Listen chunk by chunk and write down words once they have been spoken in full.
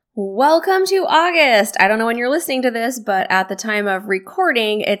Welcome to August. I don't know when you're listening to this, but at the time of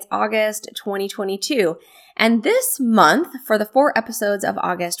recording, it's August 2022. And this month, for the 4 episodes of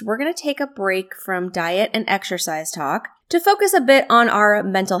August, we're going to take a break from diet and exercise talk to focus a bit on our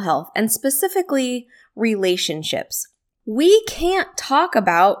mental health and specifically relationships. We can't talk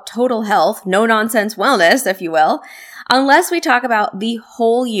about total health, no-nonsense wellness, if you will, unless we talk about the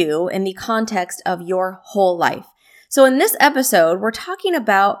whole you in the context of your whole life. So in this episode, we're talking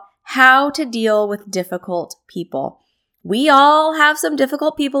about how to deal with difficult people. We all have some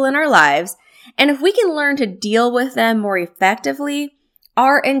difficult people in our lives, and if we can learn to deal with them more effectively,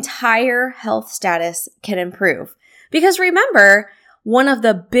 our entire health status can improve. Because remember, one of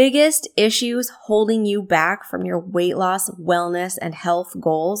the biggest issues holding you back from your weight loss, wellness, and health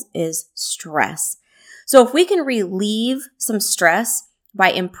goals is stress. So if we can relieve some stress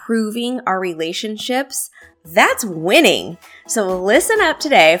by improving our relationships, that's winning. So listen up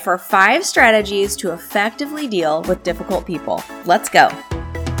today for 5 strategies to effectively deal with difficult people. Let's go.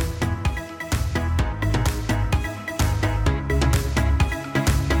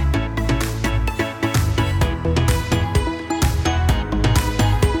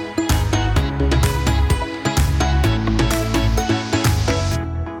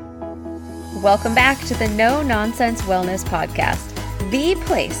 Welcome back to the No Nonsense Wellness Podcast, the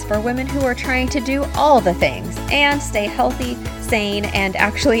place for women who are trying to do all the things and stay healthy, sane, and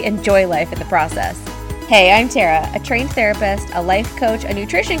actually enjoy life in the process. Hey, I'm Tara, a trained therapist, a life coach, a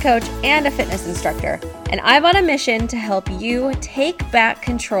nutrition coach, and a fitness instructor. And I'm on a mission to help you take back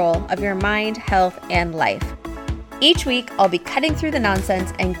control of your mind, health, and life. Each week, I'll be cutting through the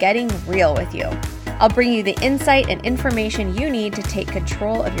nonsense and getting real with you. I'll bring you the insight and information you need to take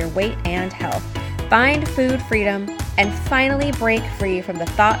control of your weight and health, find food freedom, and finally break free from the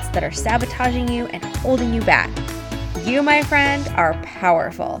thoughts that are sabotaging you and holding you back. You, my friend, are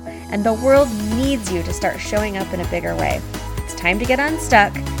powerful, and the world needs you to start showing up in a bigger way. It's time to get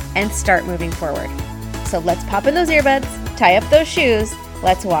unstuck and start moving forward. So let's pop in those earbuds, tie up those shoes,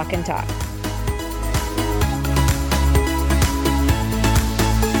 let's walk and talk.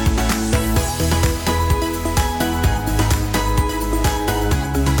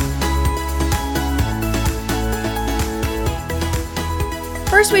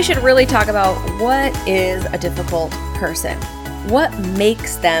 First, we should really talk about what is a difficult person. What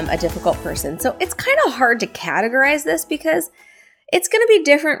makes them a difficult person? So it's kind of hard to categorize this because it's going to be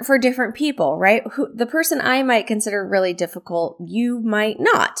different for different people, right? The person I might consider really difficult, you might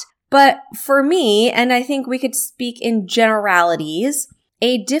not. But for me, and I think we could speak in generalities,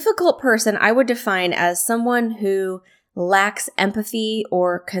 a difficult person I would define as someone who lacks empathy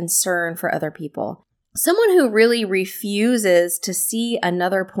or concern for other people. Someone who really refuses to see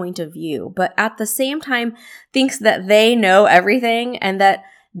another point of view, but at the same time thinks that they know everything and that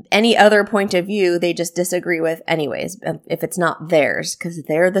any other point of view they just disagree with anyways, if it's not theirs, because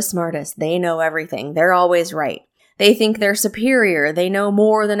they're the smartest. They know everything. They're always right. They think they're superior. They know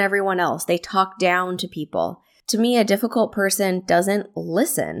more than everyone else. They talk down to people. To me, a difficult person doesn't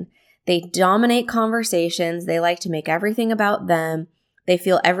listen. They dominate conversations. They like to make everything about them. They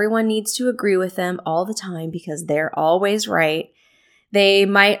feel everyone needs to agree with them all the time because they're always right. They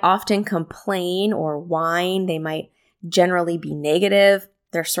might often complain or whine. They might generally be negative.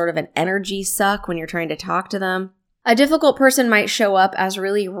 They're sort of an energy suck when you're trying to talk to them. A difficult person might show up as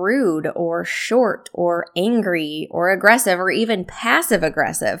really rude or short or angry or aggressive or even passive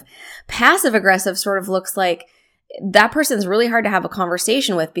aggressive. Passive aggressive sort of looks like that person's really hard to have a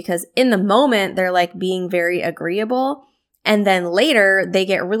conversation with because in the moment they're like being very agreeable. And then later they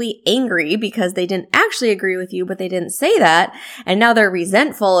get really angry because they didn't actually agree with you, but they didn't say that. And now they're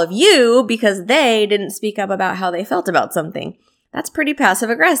resentful of you because they didn't speak up about how they felt about something. That's pretty passive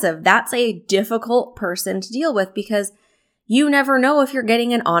aggressive. That's a difficult person to deal with because you never know if you're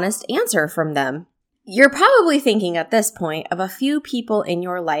getting an honest answer from them. You're probably thinking at this point of a few people in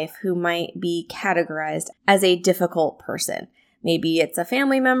your life who might be categorized as a difficult person. Maybe it's a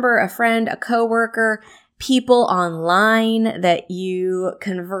family member, a friend, a coworker, people online that you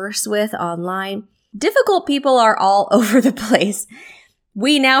converse with online. Difficult people are all over the place.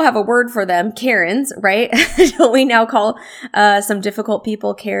 We now have a word for them, Karens, right? Don't we now call some difficult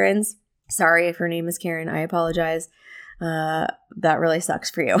people Karens? Sorry if your name is Karen, I apologize. That really sucks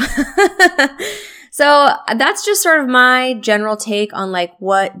for you. So that's just sort of my general take on like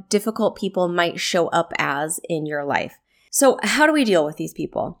what difficult people might show up as in your life. So how do we deal with these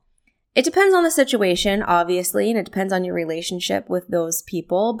people? It depends on the situation, obviously, and it depends on your relationship with those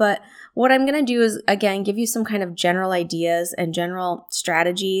people. But what I'm going to do is, again, give you some kind of general ideas and general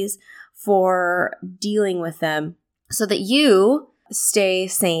strategies for dealing with them so that you stay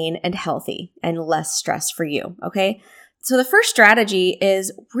sane and healthy and less stress for you, okay? So the first strategy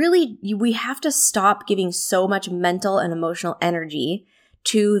is really we have to stop giving so much mental and emotional energy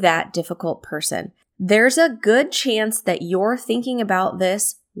to that difficult person. There's a good chance that you're thinking about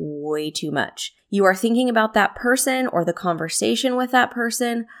this way too much. You are thinking about that person or the conversation with that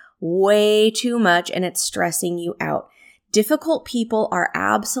person way too much, and it's stressing you out. Difficult people are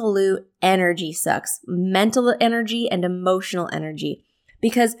absolute energy sucks, mental energy and emotional energy,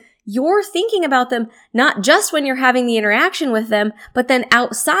 because you're thinking about them not just when you're having the interaction with them, but then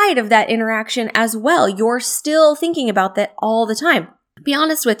outside of that interaction as well. You're still thinking about that all the time. Be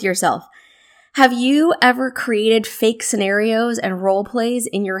honest with yourself. Have you ever created fake scenarios and role plays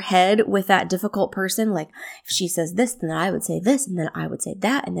in your head with that difficult person? Like, if she says this, then I would say this, and then I would say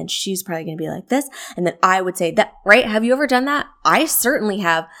that, and then she's probably going to be like this, and then I would say that, right? Have you ever done that? I certainly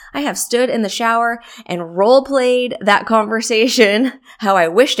have. I have stood in the shower and role played that conversation, how I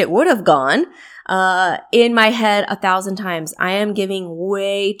wished it would have gone, in my head 1,000 times. I am giving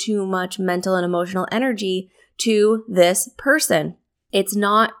way too much mental and emotional energy to this person. It's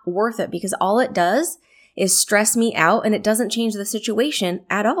not worth it because all it does is stress me out and it doesn't change the situation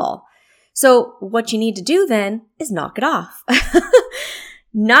at all. So what you need to do then is knock it off.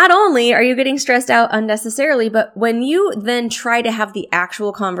 Not only are you getting stressed out unnecessarily, but when you then try to have the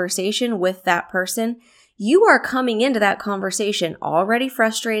actual conversation with that person, you are coming into that conversation already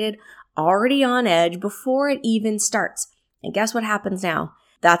frustrated, already on edge before it even starts. And guess what happens now?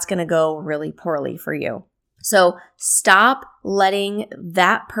 That's going to go really poorly for you. So stop letting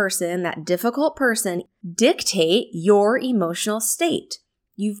that person, that difficult person, dictate your emotional state.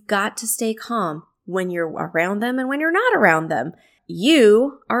 You've got to stay calm when you're around them and when you're not around them.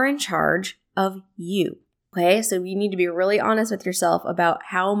 You are in charge of you. Okay, so you need to be really honest with yourself about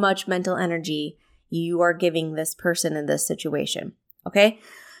how much mental energy you are giving this person in this situation. Okay,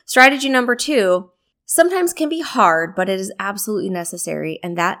 strategy number 2 sometimes can be hard, but it is absolutely necessary,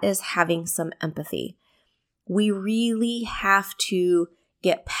 and that is having some empathy. We really have to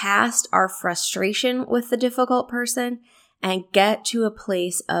get past our frustration with the difficult person and get to a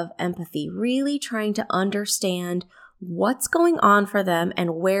place of empathy, really trying to understand what's going on for them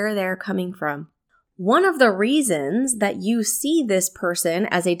and where they're coming from. One of the reasons that you see this person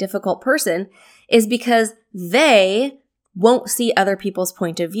as a difficult person is because they won't see other people's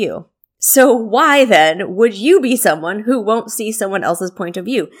point of view. So why then would you be someone who won't see someone else's point of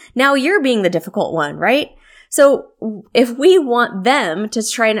view? Now you're being the difficult one, right? So if we want them to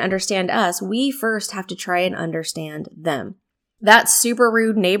try and understand us, we first have to try and understand them. That super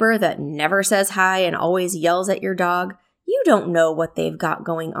rude neighbor that never says hi and always yells at your dog, you don't know what they've got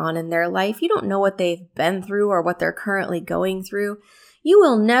going on in their life. You don't know what they've been through or what they're currently going through. You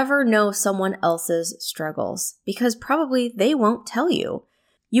will never know someone else's struggles because probably they won't tell you.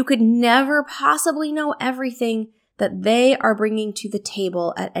 You could never possibly know everything that they are bringing to the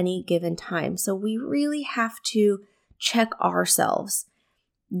table at any given time. So we really have to check ourselves.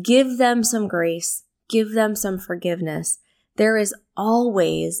 Give them some grace. Give them some forgiveness. There is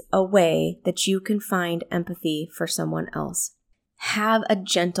always a way that you can find empathy for someone else. Have a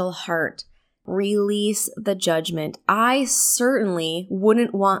gentle heart. Release the judgment. I certainly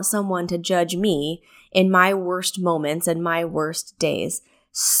wouldn't want someone to judge me in my worst moments and my worst days.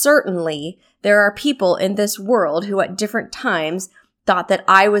 Certainly, there are people in this world who at different times thought that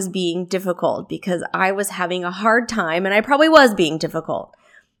I was being difficult because I was having a hard time and I probably was being difficult.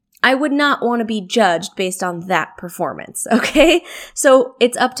 I would not want to be judged based on that performance, okay? So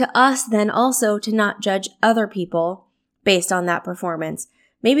it's up to us then also to not judge other people based on that performance.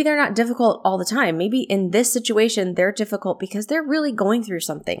 Maybe they're not difficult all the time. Maybe in this situation, they're difficult because they're really going through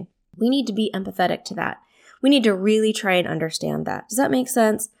something. We need to be empathetic to that. We need to really try and understand that. Does that make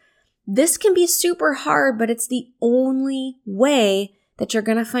sense? This can be super hard, but it's the only way that you're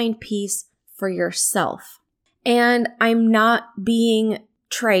going to find peace for yourself. And I'm not being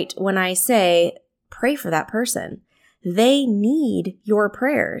trite when I say pray for that person. They need your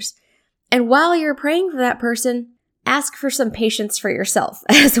prayers. And while you're praying for that person, ask for some patience for yourself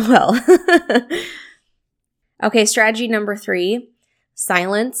as well. Okay, strategy number 3,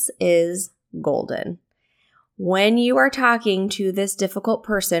 silence is golden. When you are talking to this difficult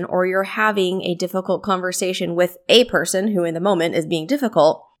person or you're having a difficult conversation with a person who in the moment is being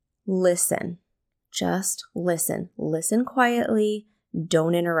difficult, listen. Just listen. Listen quietly.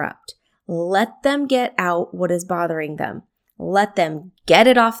 Don't interrupt. Let them get out what is bothering them. Let them get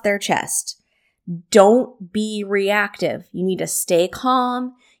it off their chest. Don't be reactive. You need to stay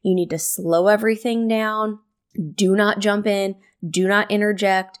calm. You need to slow everything down. Do not jump in. Do not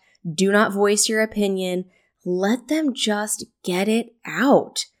interject. Do not voice your opinion. Let them just get it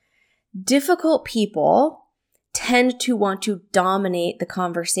out. Difficult people tend to want to dominate the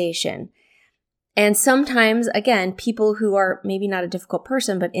conversation. And sometimes, again, people who are maybe not a difficult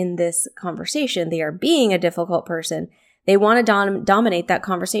person, but in this conversation, they are being a difficult person. They want to dominate that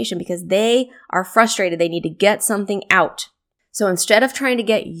conversation because they are frustrated. They need to get something out. So instead of trying to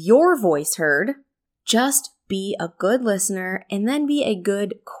get your voice heard, just be a good listener and then be a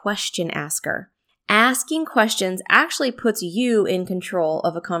good question asker. Asking questions actually puts you in control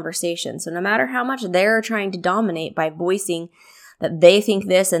of a conversation. So no matter how much they're trying to dominate by voicing that they think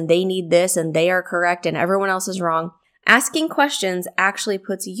this and they need this and they are correct and everyone else is wrong, asking questions actually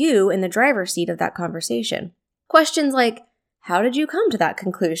puts you in the driver's seat of that conversation. Questions like, how did you come to that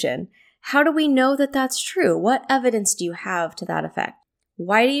conclusion? How do we know that that's true? What evidence do you have to that effect?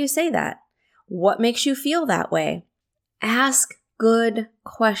 Why do you say that? What makes you feel that way? Ask good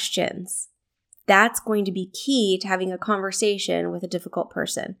questions. That's going to be key to having a conversation with a difficult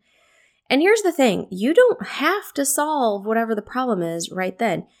person. And here's the thing, you don't have to solve whatever the problem is right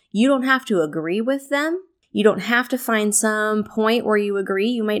then. You don't have to agree with them. You don't have to find some point where you agree.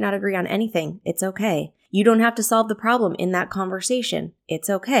 You might not agree on anything. It's okay. You don't have to solve the problem in that conversation. It's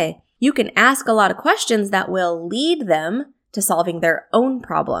okay. You can ask a lot of questions that will lead them to solving their own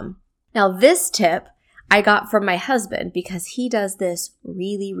problem. Now, this tip I got from my husband because he does this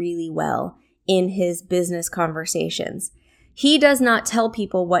really, really well in his business conversations. He does not tell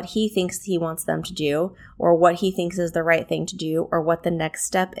people what he thinks he wants them to do or what he thinks is the right thing to do or what the next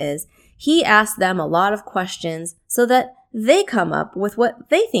step is. He asks them a lot of questions so that they come up with what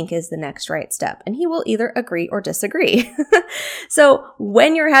they think is the next right step, and he will either agree or disagree. So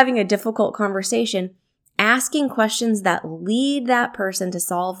when you're having a difficult conversation, asking questions that lead that person to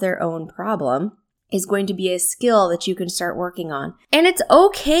solve their own problem is going to be a skill that you can start working on. And it's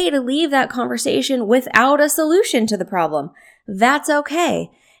okay to leave that conversation without a solution to the problem. That's okay.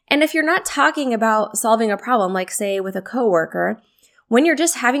 And if you're not talking about solving a problem, like say with a coworker, when you're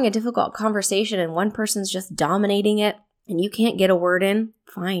just having a difficult conversation and one person's just dominating it and you can't get a word in,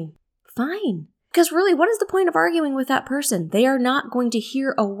 fine. Because really, what is the point of arguing with that person? They are not going to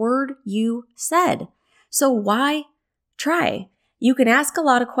hear a word you said. So why try? You can ask a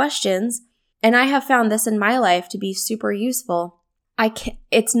lot of questions. And I have found this in my life to be super useful.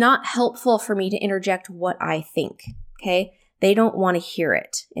 It's not helpful for me to interject what I think, okay? They don't want to hear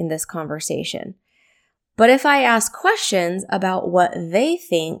it in this conversation. But if I ask questions about what they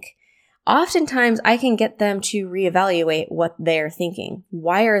think, oftentimes I can get them to reevaluate what they're thinking.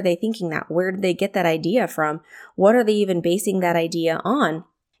 Why are they thinking that? Where did they get that idea from? What are they even basing that idea on?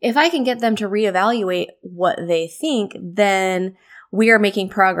 If I can get them to reevaluate what they think, then we are making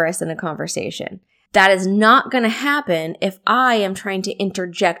progress in a conversation. That is not going to happen if I am trying to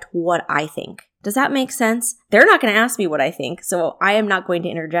interject what I think. Does that make sense? They're not going to ask me what I think, so I am not going to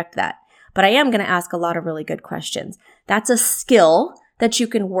interject that. But I am going to ask a lot of really good questions. That's a skill that you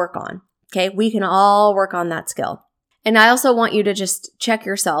can work on. Okay, we can all work on that skill. And I also want you to just check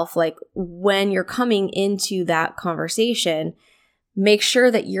yourself, like when you're coming into that conversation, make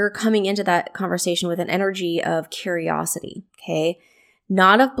sure that you're coming into that conversation with an energy of curiosity, okay?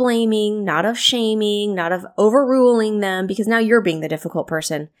 Not of blaming, not of shaming, not of overruling them, because now you're being the difficult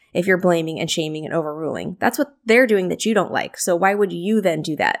person if you're blaming and shaming and overruling. That's what they're doing that you don't like. So why would you then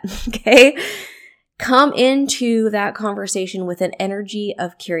do that, okay? Come into that conversation with an energy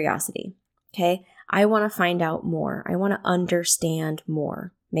of curiosity, okay? I want to find out more. I want to understand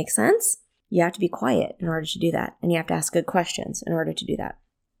more. Make sense? You have to be quiet in order to do that. And you have to ask good questions in order to do that.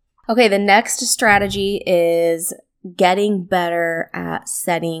 Okay, the next strategy is getting better at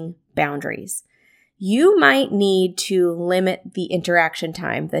setting boundaries. You might need to limit the interaction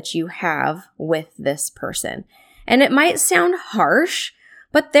time that you have with this person. And it might sound harsh,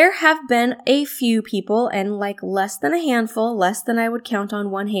 but there have been a few people, and like less than a handful, less than I would count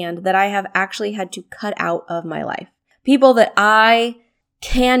on one hand, that I have actually had to cut out of my life. People that I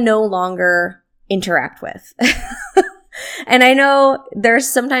can no longer interact with. And I know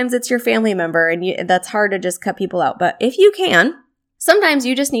sometimes it's your family member and that's hard to just cut people out. But if you can, sometimes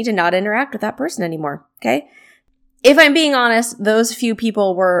you just need to not interact with that person anymore. Okay. If I'm being honest, those few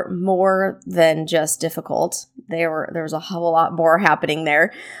people were more than just difficult. There was a whole lot more happening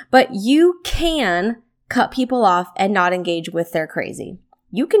there. But you can cut people off and not engage with their crazy.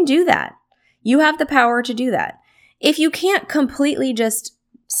 You can do that. You have the power to do that. If you can't completely just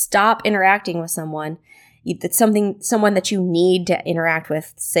stop interacting with someone, it's someone that you need to interact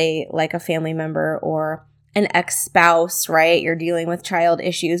with, say like a family member or an ex-spouse, right? You're dealing with child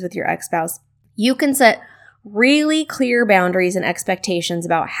issues with your ex-spouse. You can set really clear boundaries and expectations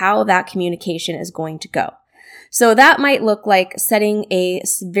about how that communication is going to go. So that might look like setting a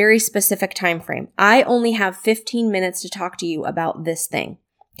very specific time frame. I only have 15 minutes to talk to you about this thing.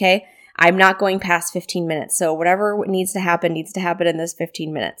 Okay? I'm not going past 15 minutes. So whatever needs to happen in this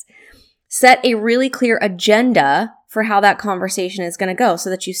 15 minutes. Set a really clear agenda for how that conversation is going to go so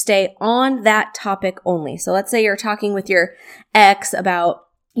that you stay on that topic only. So let's say you're talking with your ex about,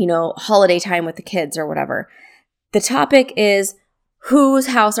 holiday time with the kids or whatever. The topic is whose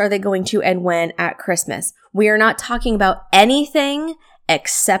house are they going to and when at Christmas. We are not talking about anything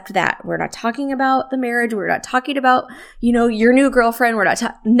except that. We're not talking about the marriage. We're not talking about, your new girlfriend. We're not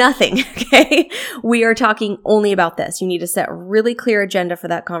nothing. Okay. We are talking only about this. You need to set a really clear agenda for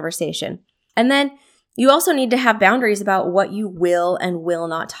that conversation. And then you also need to have boundaries about what you will and will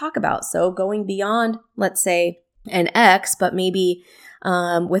not talk about. So going beyond, let's say, an ex, but maybe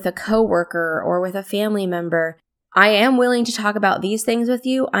with a coworker or with a family member, I am willing to talk about these things with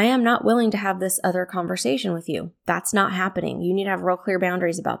you. I am not willing to have this other conversation with you. That's not happening. You need to have real clear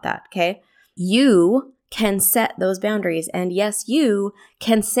boundaries about that, okay? You can set those boundaries. And yes, you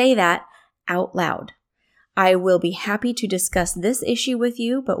can say that out loud. I will be happy to discuss this issue with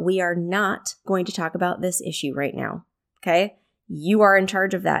you, but we are not going to talk about this issue right now, okay? You are in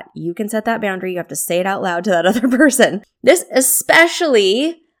charge of that. You can set that boundary. You have to say it out loud to that other person. This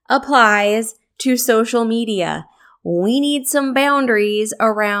especially applies to social media. We need some boundaries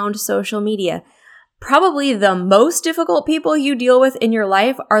around social media. Probably the most difficult people you deal with in your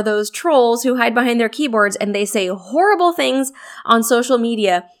life are those trolls who hide behind their keyboards and they say horrible things on social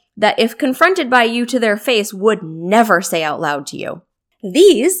media that if confronted by you to their face would never say out loud to you.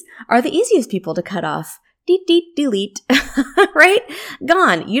 These are the easiest people to cut off. Delete, right?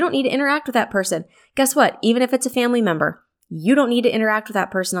 Gone. You don't need to interact with that person. Guess what? Even if it's a family member, you don't need to interact with that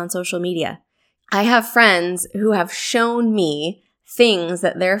person on social media. I have friends who have shown me things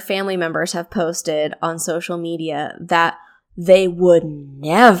that their family members have posted on social media that they would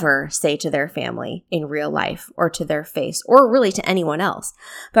never say to their family in real life or to their face or really to anyone else.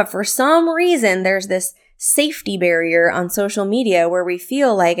 But for some reason, there's this safety barrier on social media where we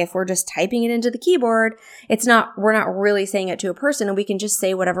feel like if we're just typing it into the keyboard, we're not really saying it to a person and we can just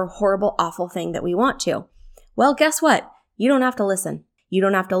say whatever horrible, awful thing that we want to. Well, guess what? You don't have to listen. You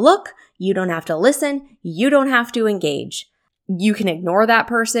don't have to look. You don't have to listen. You don't have to engage. You can ignore that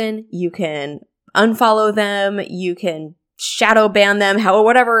person. You can unfollow them. You can shadow ban them,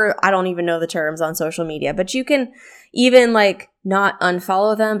 whatever. I don't even know the terms on social media, but you can even not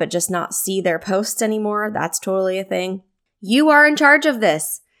unfollow them, but just not see their posts anymore. That's totally a thing. You are in charge of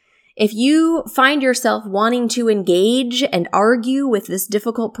this. If you find yourself wanting to engage and argue with this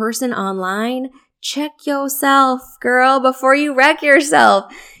difficult person online, check yourself, girl, before you wreck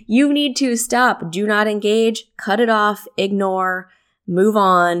yourself. You need to stop. Do not engage. Cut it off. Ignore. Move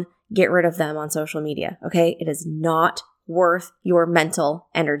on. Get rid of them on social media. Okay? It is not worth your mental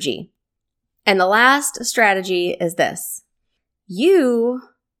energy. And the last strategy is this. You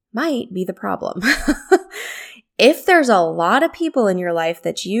might be the problem. If there's a lot of people in your life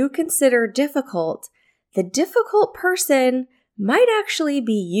that you consider difficult, the difficult person might actually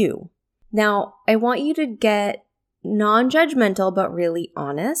be you. Now, I want you to get non-judgmental but really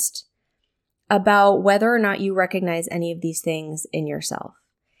honest about whether or not you recognize any of these things in yourself.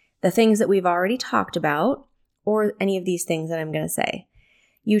 The things that we've already talked about, or any of these things that I'm going to say.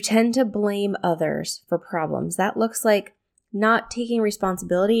 You tend to blame others for problems. That looks like not taking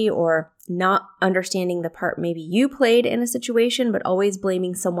responsibility or not understanding the part maybe you played in a situation, but always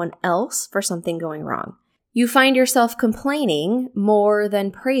blaming someone else for something going wrong. You find yourself complaining more than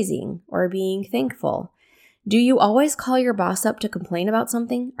praising or being thankful. Do you always call your boss up to complain about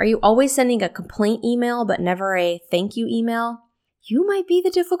something? Are you always sending a complaint email but never a thank you email? You might be the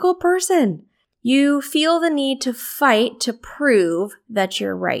difficult person. You feel the need to fight to prove that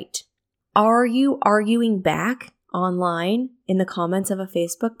you're right. Are you arguing back online in the comments of a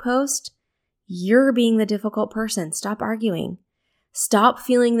Facebook post? You're being the difficult person. Stop arguing. Stop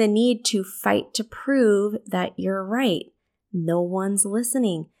feeling the need to fight to prove that you're right. No one's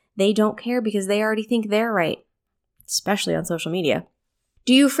listening. They don't care because they already think they're right, especially on social media.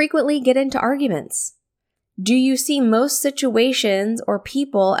 Do you frequently get into arguments? Do you see most situations or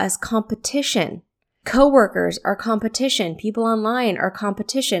people as competition? Coworkers are competition. People online are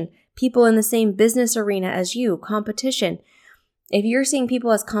competition. People in the same business arena as you, competition. If you're seeing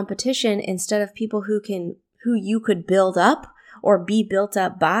people as competition instead of people who you could build up or be built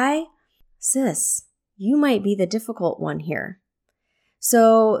up by, sis, you might be the difficult one here.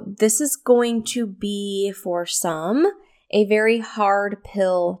 So this is going to be, for some, a very hard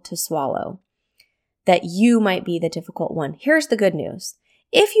pill to swallow. That you might be the difficult one. Here's the good news.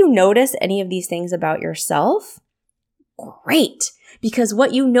 If you notice any of these things about yourself, great, because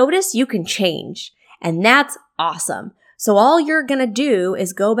what you notice, you can change, and that's awesome. So all you're going to do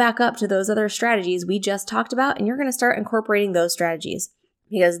is go back up to those other strategies we just talked about, and you're going to start incorporating those strategies,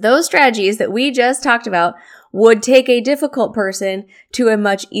 because those strategies that we just talked about would take a difficult person to a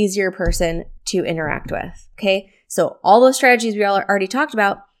much easier person to interact with. Okay. So all those strategies we already talked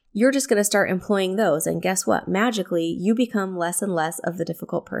about, you're just going to start employing those. And guess what? Magically, you become less and less of the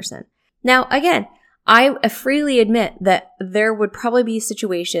difficult person. Now, again, I freely admit that there would probably be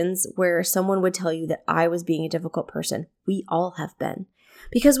situations where someone would tell you that I was being a difficult person. We all have been,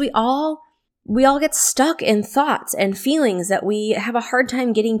 because we all get stuck in thoughts and feelings that we have a hard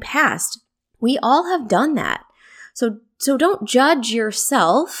time getting past. We all have done that. So don't judge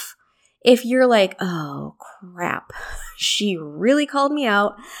yourself if you're like, oh crap, she really called me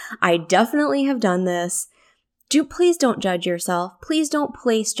out. I definitely have done this. Please don't judge yourself. Please don't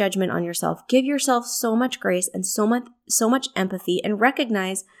place judgment on yourself. Give yourself so much grace and so much empathy, and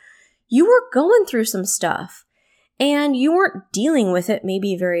recognize you were going through some stuff and you weren't dealing with it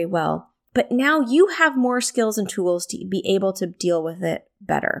maybe very well, but now you have more skills and tools to be able to deal with it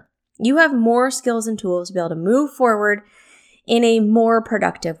better. You have more skills and tools to be able to move forward in a more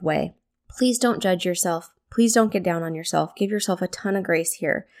productive way. Please don't judge yourself. Please don't get down on yourself. Give yourself a ton of grace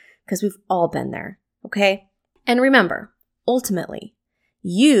here, because we've all been there. Okay? And remember, ultimately,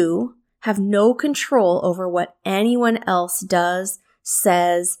 you have no control over what anyone else does,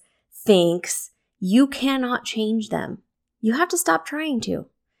 says, thinks. You cannot change them. You have to stop trying to.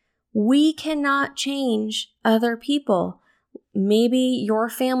 We cannot change other people. Maybe your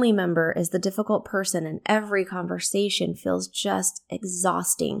family member is the difficult person and every conversation feels just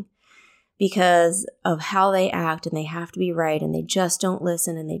exhausting because of how they act, and they have to be right, and they just don't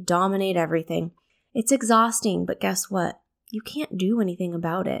listen, and they dominate everything. It's exhausting, but guess what? You can't do anything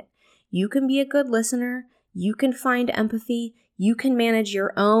about it. You can be a good listener. You can find empathy. You can manage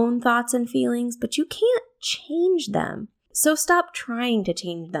your own thoughts and feelings, but you can't change them. So stop trying to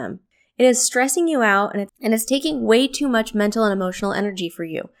change them. It is stressing you out, and it's taking way too much mental and emotional energy for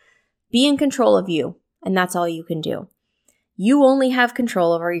you. Be in control of you, and that's all you can do. You only have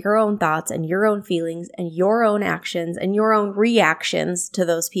control over your own thoughts and your own feelings and your own actions and your own reactions to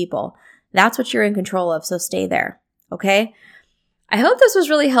those people. That's what you're in control of, so stay there, okay? I hope this was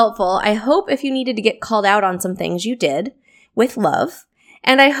really helpful. I hope if you needed to get called out on some things, you did, with love.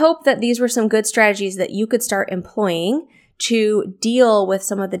 And I hope that these were some good strategies that you could start employing to deal with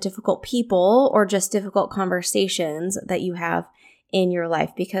some of the difficult people or just difficult conversations that you have in your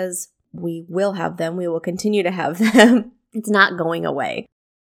life, because we will have them. We will continue to have them. It's not going away.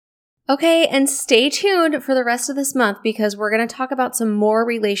 Okay, and stay tuned for the rest of this month, because we're going to talk about some more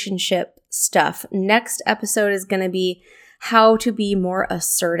relationship stuff. Next episode is going to be how to be more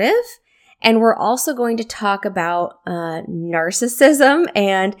assertive. And we're also going to talk about narcissism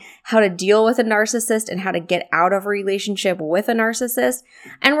and how to deal with a narcissist and how to get out of a relationship with a narcissist.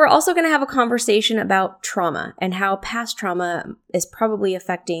 And we're also going to have a conversation about trauma and how past trauma is probably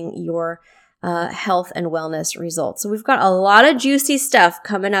affecting your health and wellness results. So we've got a lot of juicy stuff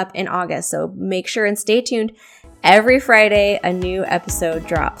coming up in August. So make sure and stay tuned. Every Friday, a new episode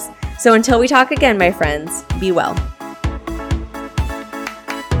drops. So until we talk again, my friends, be well.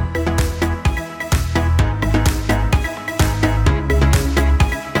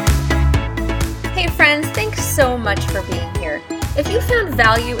 Hey friends, thanks so much for being here. If you found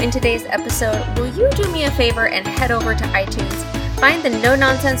value in today's episode, will you do me a favor and head over to iTunes, find the No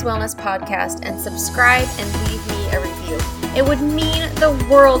Nonsense Wellness Podcast, and subscribe and leave me a review. It would mean the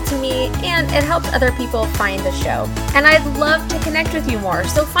world to me, and it helps other people find the show. And I'd love to connect with you more,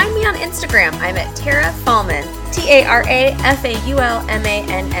 so find me on Instagram. I'm at Tara Faulmann,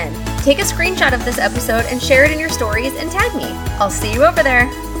 TaraFaulmann. Take a screenshot of this episode and share it in your stories and tag me. I'll see you over there.